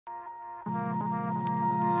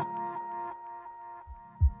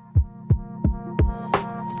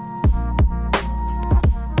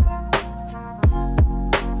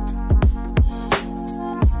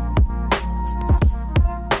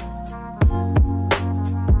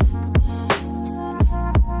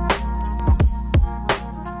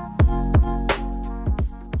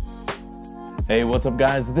Hey, what's up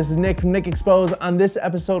guys? This is Nick from Nick Expose. On this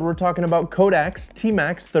episode, we're talking about Kodak's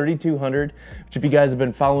Tmax 3200, which if you guys have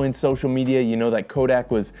been following social media, you know that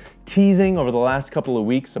Kodak was teasing over the last couple of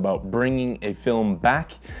weeks about bringing a film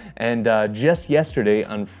back. And just yesterday,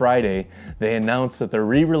 on Friday, they announced that they're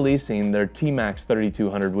re-releasing their Tmax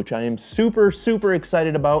 3200, which I am super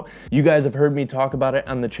excited about. You guys have heard me talk about it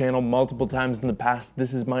on the channel multiple times in the past.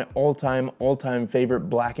 This is my all-time favorite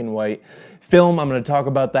black and white film. I'm going to talk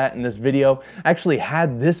about that in this video. I actually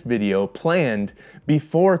had this video planned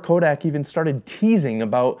before Kodak even started teasing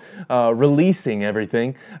about releasing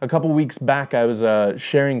everything. A couple weeks back, I was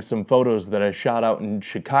sharing some photos that I shot out in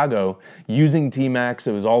Chicago using Tmax.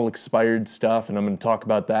 It was all expired stuff, and I'm going to talk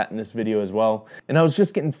about that in this video as well. And I was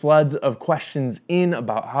just getting floods of questions in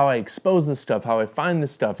about how I expose this stuff, how I find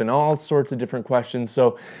this stuff, and all sorts of different questions.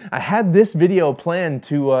 So I had this video planned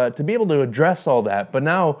to be able to address all that, but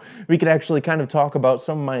now we could actually kind of talk about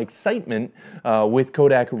some of my excitement with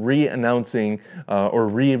Kodak re-announcing or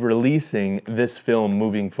re-releasing this film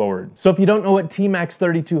moving forward. So if you don't know what Tmax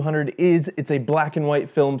 3200 is, it's a black and white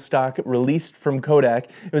film stock released from Kodak.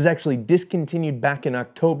 It was actually discontinued back in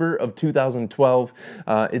October of 2012.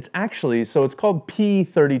 It's actually, so it's called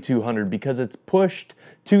P3200 because it's pushed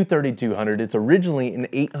to 3200. It's originally an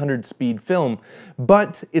 800 speed film,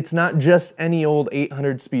 but it's not just any old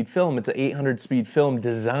 800 speed film. It's an 800 speed film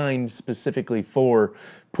designed specifically for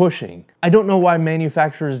pushing. I don't know why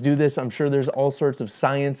manufacturers do this. I'm sure there's all sorts of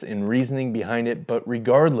science and reasoning behind it, but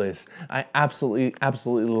regardless, I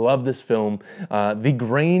absolutely love this film. The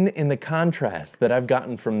grain and the contrast that I've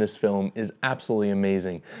gotten from this film is absolutely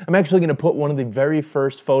amazing. I'm actually going to put one of the very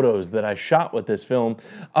first photos that I shot with this film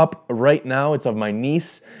up right now. It's of my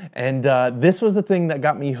niece, and this was the thing that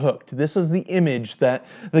got me hooked. This was the image that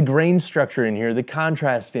the grain structure in here, the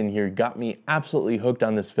contrast in here got me absolutely hooked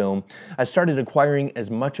on this film. I started acquiring as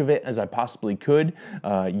much of it as I possibly could.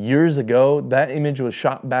 Years ago, that image was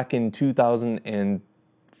shot back in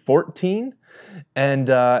 2014, and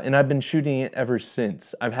I've been shooting it ever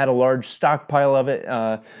since. I've had a large stockpile of it.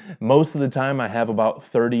 Most of the time I have about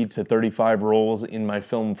 30 to 35 rolls in my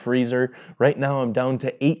film freezer. Right now I'm down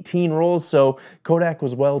to 18 rolls, so Kodak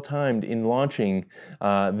was well timed in launching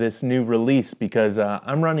this new release because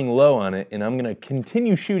I'm running low on it and I'm gonna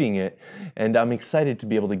continue shooting it, and I'm excited to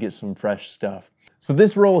be able to get some fresh stuff. So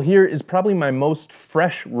this roll here is probably my most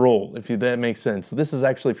fresh roll, if that makes sense. So this is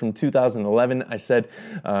actually from 2011. I said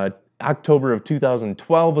October of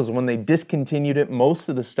 2012 was when they discontinued it. Most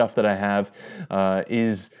of the stuff that I have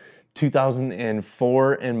is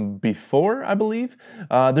 2004 and before, I believe.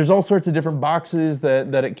 There's all sorts of different boxes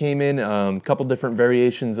that it came in, a couple different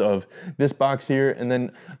variations of this box here, and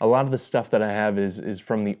then a lot of the stuff that I have is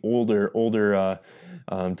from the older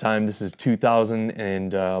time. This is 2000,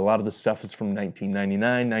 and a lot of the stuff is from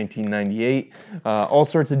 1999, 1998. All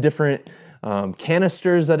sorts of different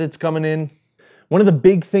canisters that it's coming in. One of the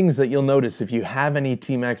big things that you'll notice if you have any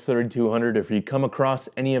Tmax 3200, if you come across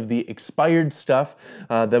any of the expired stuff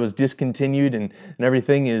that was discontinued and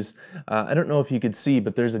everything is, I don't know if you could see,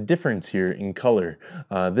 but there's a difference here in color.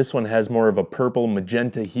 This one has more of a purple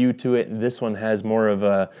magenta hue to it. This one has more of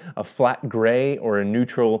a flat gray or a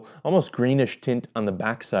neutral, almost greenish tint on the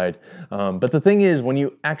backside. But the thing is, when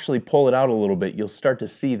you actually pull it out a little bit, you'll start to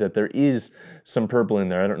see that there is some purple in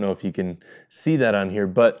there. I don't know if you can see that on here,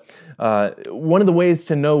 but one of the ways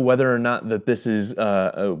to know whether or not that this is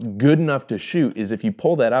good enough to shoot is if you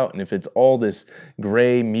pull that out, and if it's all this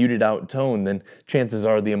gray muted out tone, then chances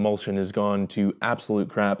are the emulsion has gone to absolute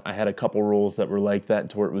crap. I had a couple rolls that were like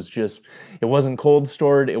that, to where it was just, it wasn't cold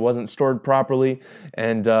stored, it wasn't stored properly,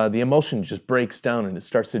 and the emulsion just breaks down and it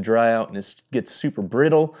starts to dry out and it gets super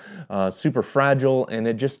brittle, super fragile, and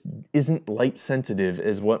it just isn't light sensitive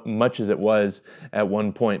as much as it was at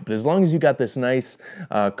one point. But as long as you got this nice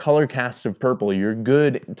color cast of purple, you're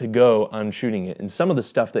good to go on shooting it. And some of the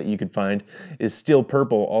stuff that you could find is still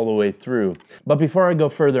purple all the way through. But before I go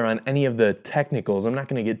further on any of the technicals, I'm not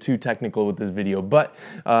going to get too technical with this video, but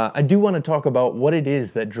I do want to talk about what it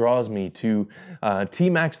is that draws me to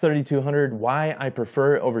Tmax 3200, why I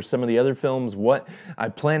prefer it over some of the other films, what I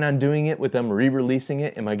plan on doing it with them re-releasing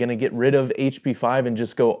it. Am I going to get rid of HP5 and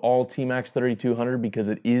just go all Tmax 3200 because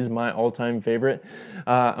it is my all-time favorite?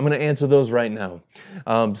 I'm going to answer those right now.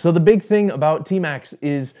 So the big thing about Tmax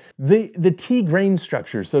is the T grain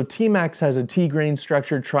structure. So Tmax has a T grain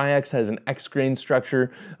structure, Tri-X has an X grain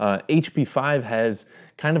structure, HP5 has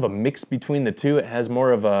kind of a mix between the two. It has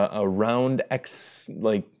more of a round X,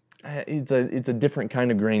 like it's a different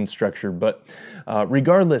kind of grain structure, but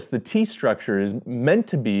regardless, the T structure is meant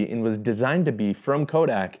to be and was designed to be from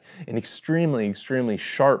Kodak an extremely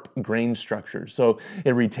sharp grain structure. So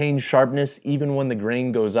it retains sharpness even when the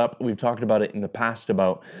grain goes up. We've talked about it in the past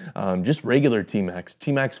about just regular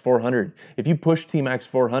Tmax 400. If you push Tmax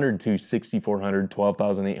 400 to 6400,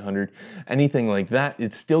 12800, anything like that,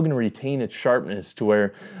 it's still going to retain its sharpness to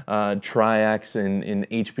where Tri-X and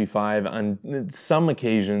HP5 on some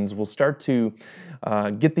occasions will start to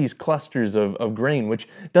get these clusters of grain, which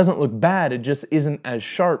doesn't look bad, it just isn't as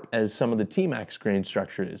sharp as some of the Tmax grain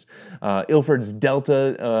structure is. Ilford's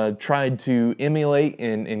Delta tried to emulate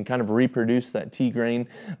and kind of reproduce that T grain.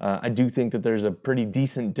 I do think that there's a pretty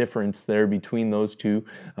decent difference there between those two,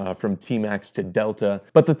 from Tmax to Delta.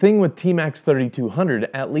 But the thing with Tmax 3200,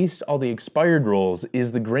 at least all the expired rolls,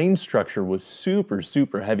 is the grain structure was super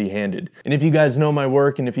heavy-handed. And if you guys know my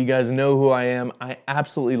work and if you guys know who I am, I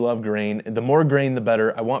absolutely love grain. The more grain, the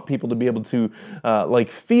better. I want people to be able to like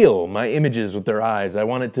feel my images with their eyes. I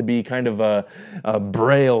want it to be kind of a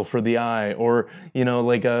braille for the eye, or you know,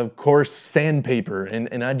 like a coarse sandpaper,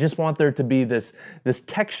 and I just want there to be this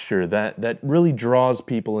texture that really draws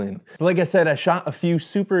people in. So like I said, I shot a few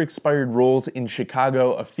super expired rolls in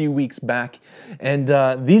Chicago a few weeks back, and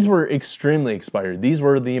these were extremely expired. These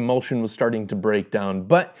were, the emulsion was starting to break down,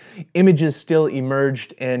 but images still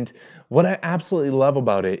emerged. And what I absolutely love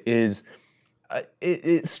about it is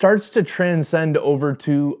it starts to transcend over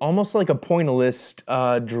to almost like a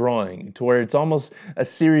pointillist drawing, to where it's almost a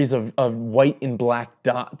series of white and black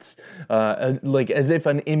dots, like as if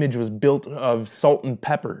an image was built of salt and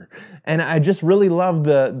pepper. And I just really love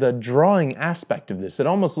the drawing aspect of this. It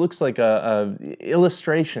almost looks like a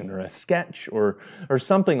illustration or a sketch or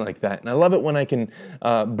something like that. And I love it when I can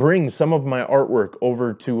bring some of my artwork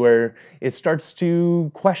over to where it starts to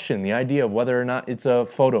question the idea of whether or not it's a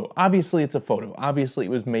photo. Obviously it's a photo. Obviously it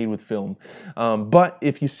was made with film. But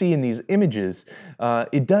if you see in these images,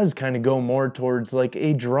 it does kind of go more towards like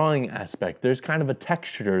a drawing aspect. There's kind of a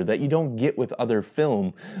texture that you don't get with other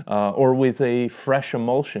film or with a fresh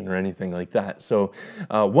emulsion or anything like that. So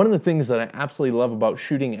one of the things that I absolutely love about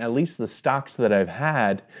shooting at least the stocks that I've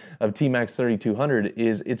had of Tmax 3200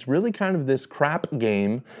 is it's really kind of this crap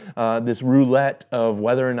game, this roulette of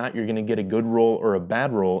whether or not you're going to get a good roll or a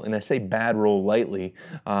bad roll. And I say bad roll lightly.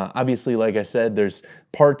 Obviously, like I said, there's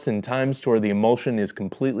parts and times to where the emulsion is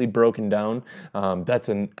completely broken down. That's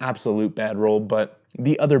an absolute bad roll, but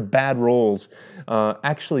the other bad rolls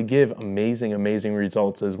actually give amazing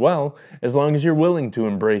results as well, as long as you're willing to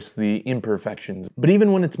embrace the imperfections. But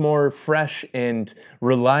even when it's more fresh and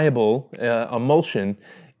reliable emulsion,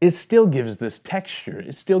 it still gives this texture.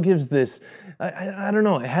 It still gives this, I don't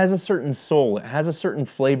know, it has a certain soul. It has a certain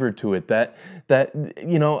flavor to it that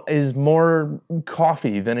you know, is more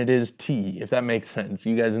coffee than it is tea, if that makes sense.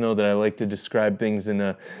 You guys know that I like to describe things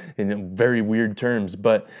in very weird terms,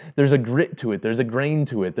 but there's a grit to it. There's a grain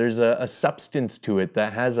to it. There's a substance to it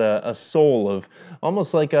that has a soul of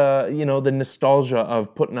almost like you know, the nostalgia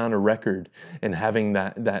of putting on a record and having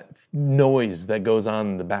that noise that goes on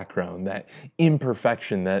in the background, that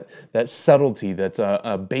imperfection, that subtlety that's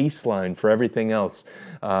a baseline for everything else,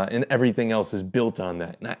 and everything else is built on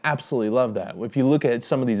that. And I absolutely love that. If you look at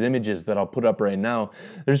some of these images that I'll put up right now,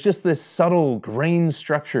 there's just this subtle grain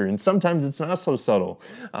structure, and sometimes it's not so subtle,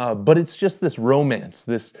 but it's just this romance,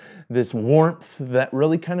 this warmth that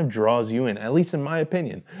really kind of draws you in, at least in my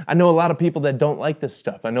opinion. I know a lot of people that don't like this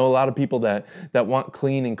stuff. I know a lot of people that want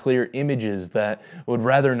clean and clear images, that would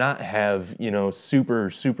rather not have, you know,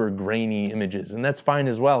 super grainy images, and that's fine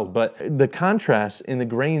as well. But the contrast in the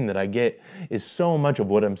grain that I get is so much of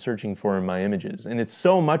what I'm searching for in my images, and it's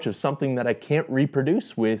so much of something that I can't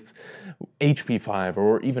reproduce with HP5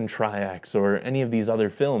 or even Tri-X or any of these other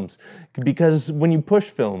films. Because when you push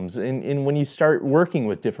films and when you start working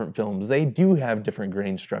with different films, they do have different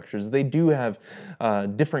grain structures. They do have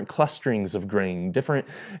different clusterings of grain, different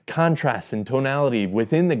contrasts and tonality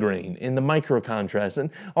within the grain, in the micro contrast, and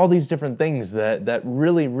all these different things that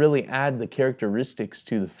really add the characteristics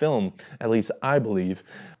to the film, at least I believe.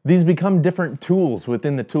 These become different tools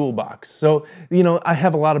within the toolbox. So, you know, I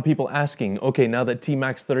have a lot of people asking, okay, now that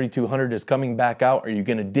Tmax 3200 is coming back out, are you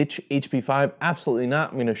gonna ditch HP5? Absolutely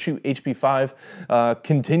not. I'm gonna shoot HP5,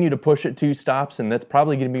 continue to push it 2 stops, and that's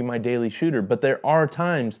probably gonna be my daily shooter. But there are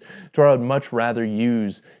times where I would much rather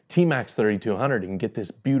use Tmax 3200 and get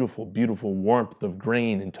this beautiful, beautiful warmth of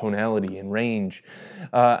grain and tonality and range.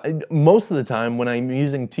 Most of the time when I'm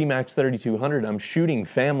using Tmax 3200, I'm shooting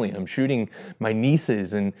family, I'm shooting my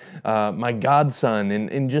nieces and my godson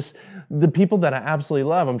and just the people that I absolutely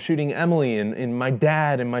love. I'm shooting Emily and my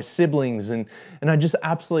dad and my siblings, and I just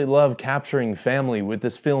absolutely love capturing family with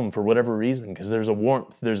this film for whatever reason, because there's a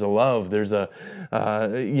warmth, there's a love, there's a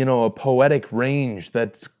you know, a poetic range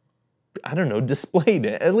that's, I don't know, displayed,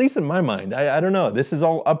 at least in my mind. I don't know. This is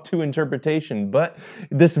all up to interpretation, but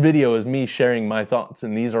this video is me sharing my thoughts,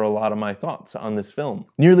 and these are a lot of my thoughts on this film.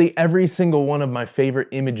 Nearly every single one of my favorite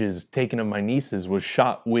images taken of my nieces was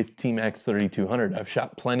shot with Tmax 3200. I've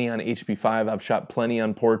shot plenty on HP5, I've shot plenty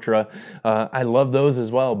on Portra. I love those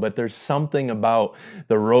as well, but there's something about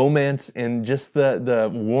the romance and just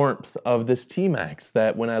the warmth of this Tmax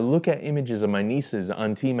that when I look at images of my nieces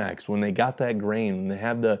on Tmax, when they got that grain, when they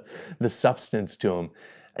have the substance to them,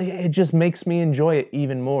 it just makes me enjoy it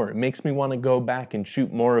even more. It makes me want to go back and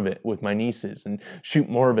shoot more of it with my nieces and shoot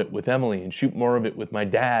more of it with Emily and shoot more of it with my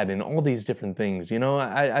dad and all these different things. You know,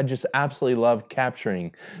 I just absolutely love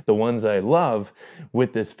capturing the ones I love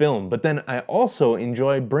with this film. But then I also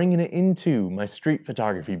enjoy bringing it into my street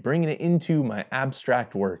photography, bringing it into my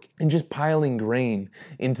abstract work, and just piling grain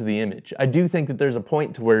into the image. I do think that there's a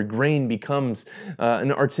point to where grain becomes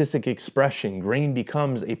an artistic expression. Grain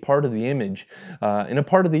becomes a part of the image, and a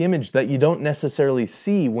part of the image that you don't necessarily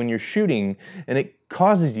see when you're shooting, and it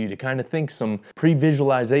causes you to kind of think some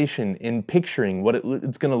pre-visualization in picturing what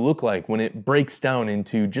it's going to look like when it breaks down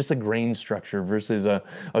into just a grain structure versus a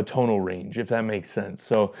tonal range, if that makes sense.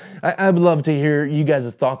 So I would love to hear you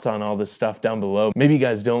guys' thoughts on all this stuff down below. Maybe you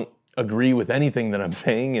guys don't agree with anything that I'm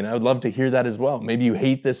saying, and I would love to hear that as well. Maybe you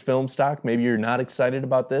hate this film stock, maybe you're not excited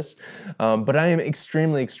about this, but I am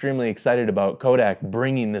extremely, extremely excited about Kodak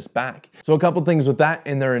bringing this back. So a couple things with that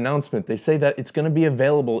in their announcement. They say that it's going to be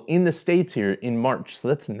available in the States here in March, so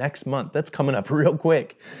that's next month. That's coming up real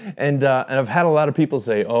quick. And I've had a lot of people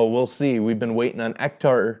say, oh, we'll see, we've been waiting on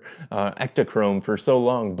Ektachrome for so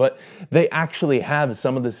long, but they actually have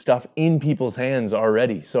some of this stuff in people's hands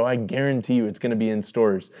already, so I guarantee you it's going to be in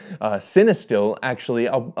stores. Cinestill, actually,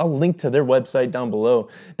 I'll link to their website down below.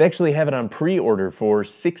 They actually have it on pre-order for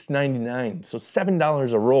 $6.99, so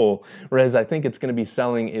 $7 a roll, whereas I think it's going to be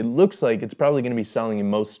selling, it looks like it's probably going to be selling in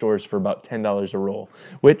most stores for about $10 a roll,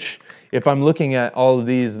 which, if I'm looking at all of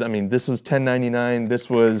these, I mean, this was $10.99, this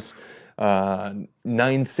was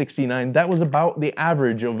 $9.69. That was about the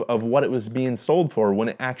average of what it was being sold for when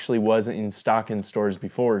it actually was in stock in stores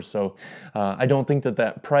before. So I don't think that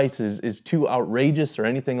that price is too outrageous or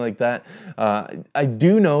anything like that. I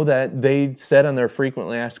do know that they said on their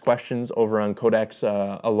frequently asked questions over on Kodak's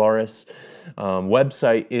Alaris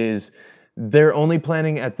website is they're only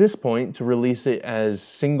planning at this point to release it as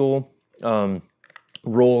single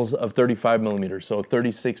rolls of 35 millimeter, so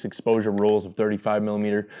 36 exposure rolls of 35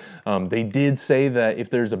 millimeter. They did say that if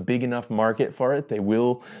there's a big enough market for it, they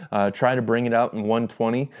will try to bring it out in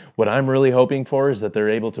 120. What I'm really hoping for is that they're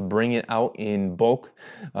able to bring it out in bulk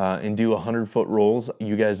and do 100-foot rolls.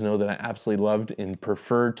 You guys know that I absolutely loved and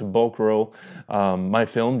prefer to bulk roll my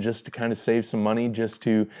film just to kind of save some money, just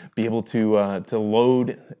to be able to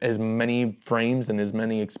load as many frames and as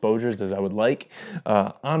many exposures as I would like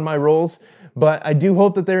on my rolls. But I do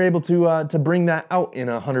hope that they're able to bring that out in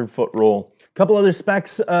a 100-foot roll. A couple other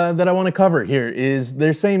specs that I want to cover here is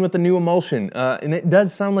they're saying with the new emulsion, and it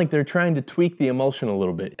does sound like they're trying to tweak the emulsion a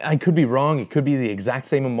little bit. I could be wrong, it could be the exact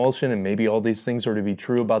same emulsion, and maybe all these things are to be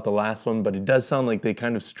true about the last one, but it does sound like they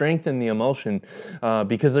kind of strengthened the emulsion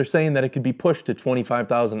because they're saying that it could be pushed to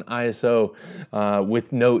 25,000 ISO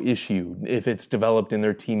with no issue if it's developed in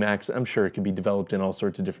their Tmax. I'm sure it could be developed in all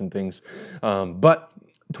sorts of different things, but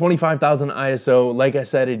 25,000 ISO, like I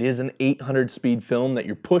said, it is an 800 speed film that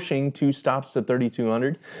you're pushing 2 stops to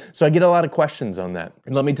 3200. So I get a lot of questions on that.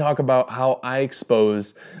 And let me talk about how I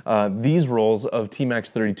expose these rolls of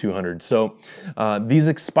Tmax 3200. So these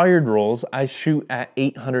expired rolls, I shoot at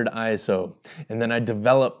 800 ISO, and then I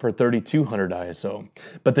develop for 3200 ISO.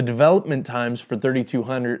 But the development times for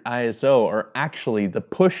 3200 ISO are actually the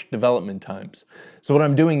push development times. So what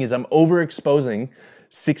I'm doing is I'm overexposing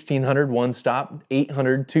 1600 1 stop,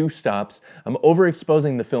 800 2 stops. I'm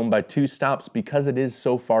overexposing the film by 2 stops because it is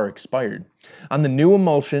so far expired. On the new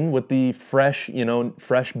emulsion with the fresh,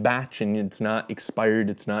 fresh batch, and it's not expired,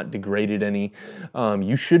 it's not degraded any,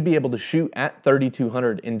 you should be able to shoot at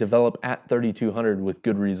 3200 and develop at 3200 with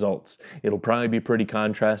good results. It'll probably be pretty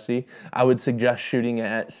contrasty. I would suggest shooting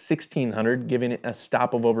at 1600, giving it a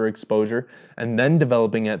stop of overexposure, and then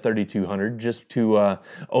developing at 3200 just to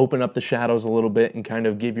open up the shadows a little bit and kind kind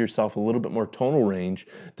of give yourself a little bit more tonal range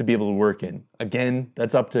to be able to work in. Again,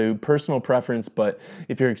 that's up to personal preference, but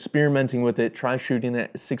if you're experimenting with it, try shooting at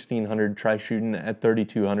 1600, try shooting at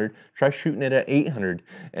 3200, try shooting it at 800,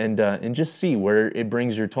 and just see where it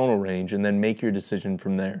brings your tonal range, and then make your decision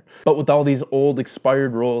from there. But with all these old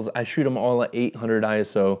expired rolls, I shoot them all at 800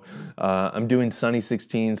 ISO. I'm doing Sunny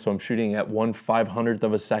 16, so I'm shooting at 1/500th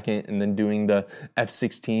of a second, and then doing the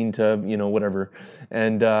f16 to, you know, whatever,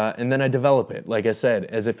 and then I develop it, like I said,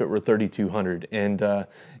 as if it were 3200, and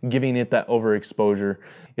giving it that overexposure.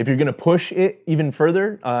 If you're gonna push it even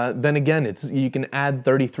further, then again, you can add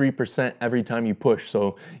 33% every time you push.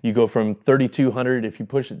 So you go from 3200, if you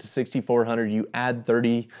push it to 6400, you add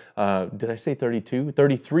 30, did I say 32?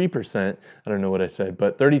 33%, I don't know what I said,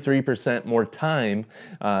 but 33% more time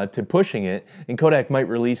to pushing it. And Kodak might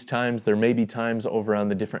release times, there may be times over on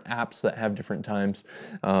the different apps that have different times,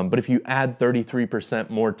 but if you add 33%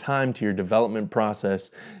 more time to your development process,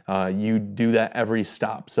 you do that every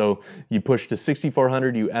stop. So you push to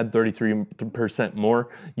 6400, you add 33% more.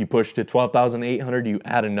 You push to 12,800, you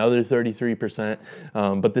add another 33%.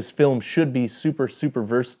 But this film should be super, super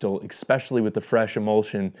versatile, especially with the fresh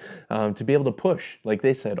emulsion, to be able to push, like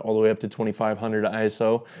they said, all the way up to 2500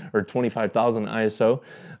 ISO or 25,000 ISO.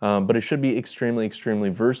 But it should be extremely, extremely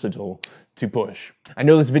versatile to push. I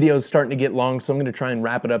know this video is starting to get long, so I'm going to try and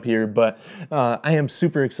wrap it up here, but I am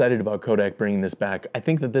super excited about Kodak bringing this back. I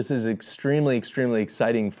think that this is extremely, extremely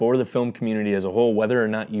exciting for the film community as a whole, whether or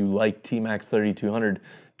not you like Tmax 3200.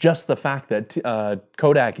 Just the fact that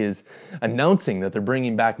Kodak is announcing that they're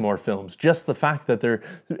bringing back more films, just the fact that they're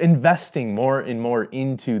investing more and more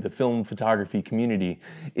into the film photography community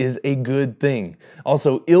is a good thing.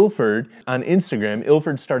 Also, Ilford on Instagram,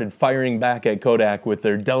 Ilford started firing back at Kodak with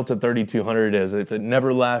their Delta 3200 as if it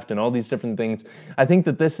never left and all these different things. I think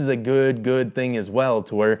that this is a good thing as well,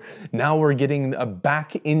 to where now we're getting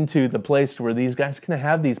back into the place to where these guys can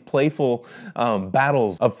have these playful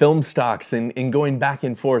battles of film stocks and going back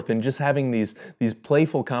and forth, and just having these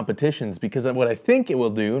playful competitions, because what I think it will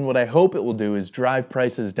do and what I hope it will do is drive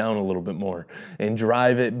prices down a little bit more and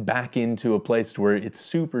drive it back into a place where it's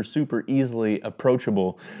super, super easily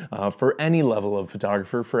approachable for any level of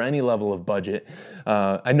photographer, for any level of budget.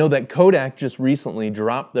 I know that Kodak just recently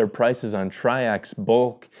dropped their prices on Tri-X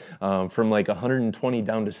bulk from like $120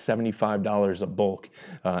 down to $75 a bulk,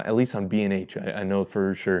 at least on B&H, I know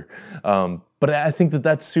for sure. But I think that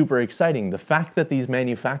that's super exciting. The fact that these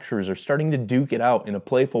manufacturers are starting to duke it out in a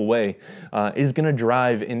playful way is going to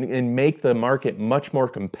drive and make the market much more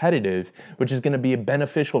competitive, which is going to be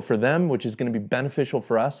beneficial for them, which is going to be beneficial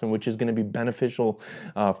for us, and which is going to be beneficial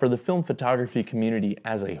for the film photography community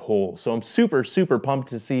as a whole. So I'm super, super pumped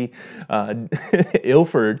to see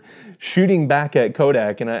Ilford shooting back at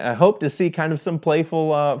Kodak, and I hope to see kind of some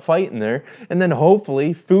playful fight in there. And then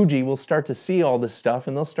hopefully Fuji will start to see all this stuff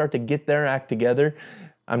and they'll start to get their act together.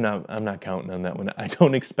 I'm not counting on that one. I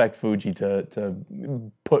don't expect Fuji to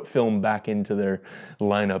put film back into their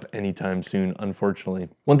lineup anytime soon, unfortunately.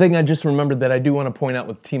 One thing I just remembered that I do want to point out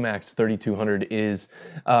with Tmax 3200 is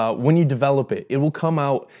when you develop it, it will come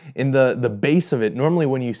out in the base of it. Normally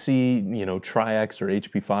when you see, you know, Tri-X or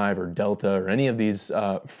HP5 or Delta or any of these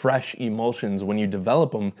fresh emulsions, when you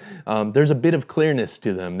develop them, there's a bit of clearness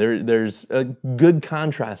to them. There's a good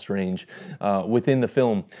contrast range within the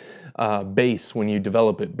film base when you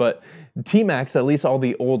develop it. But Tmax, at least all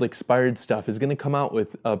the old expired stuff, is going to come out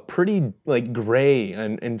with a pretty like gray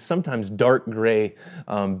and sometimes dark gray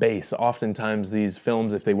base. Oftentimes these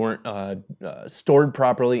films, if they weren't stored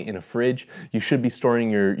properly in a fridge, you should be storing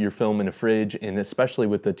your film in a fridge, and especially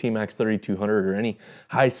with the Tmax 3200 or any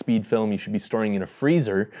high-speed film, you should be storing in a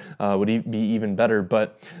freezer, would be even better.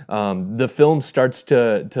 But the film starts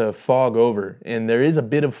to fog over, and there is a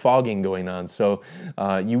bit of fogging going on, so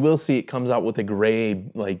you will see it comes out with a gray,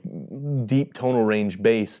 like deep tonal range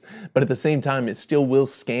base, but at the same time it still will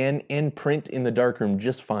scan and print in the darkroom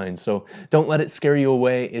just fine. So don't let it scare you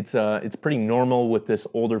away. It's pretty normal with this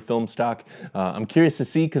older film stock. I'm curious to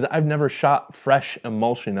see, because I've never shot fresh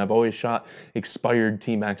emulsion. I've always shot expired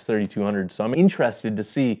Tmax 3200, so I'm interested to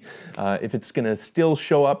see if it's gonna still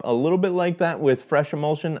show up a little bit like that with fresh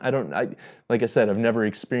emulsion. Like I said, I've never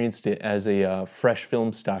experienced it as a fresh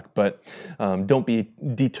film stock, but don't be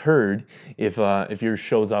deterred if yours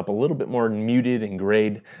shows up a little bit more muted and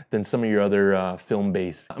grayed than some of your other film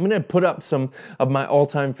base. I'm gonna put up some of my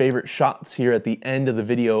all-time favorite shots here at the end of the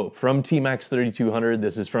video from Tmax 3200.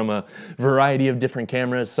 This is from a variety of different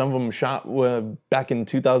cameras. Some of them shot back in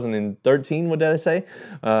 2013, what did I say?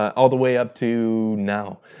 All the way up to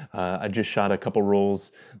now. I just shot a couple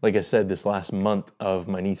rolls like I said, this last month of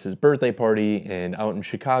my niece's birthday party and out in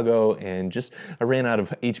Chicago, and just I ran out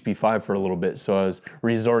of HP5 for a little bit, so I was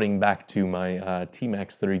resorting back to my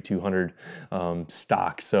Tmax 3200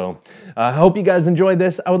 stock. So I hope you guys enjoyed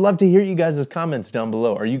this. I would love to hear you guys' comments down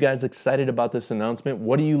below. Are you guys excited about this announcement?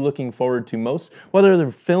 What are you looking forward to most? What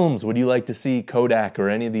other films would you like to see Kodak or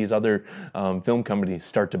any of these other film companies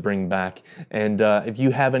start to bring back? And if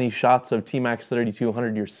you have any shots of Tmax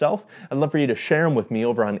 3200 yourself, I'd love for you to share them with me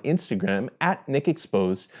over on Instagram at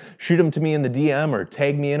NickExposed. Shoot them to me in the DM or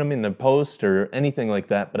tag me in them in the post or anything like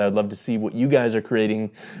that, but I'd love to see what you guys are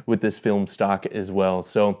creating with this film stock as well.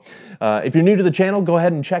 So if you're new to the channel, go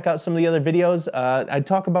ahead and check out some of the other videos. I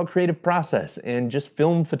talk about creative process and just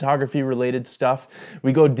film photography related stuff.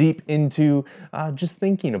 We go deep into just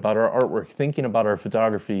thinking about our artwork, thinking about our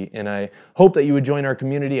photography, and I hope that you would join our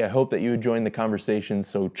community. I hope that you would join the conversation.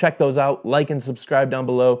 So check those out, like and subscribe down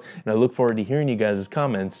below, and I look forward to hearing you guys'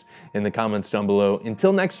 comments in the comments down below.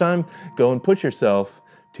 Until next time, go and push yourself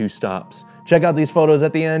 2 stops. Check out these photos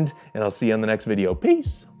at the end, and I'll see you on the next video.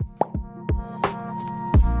 Peace!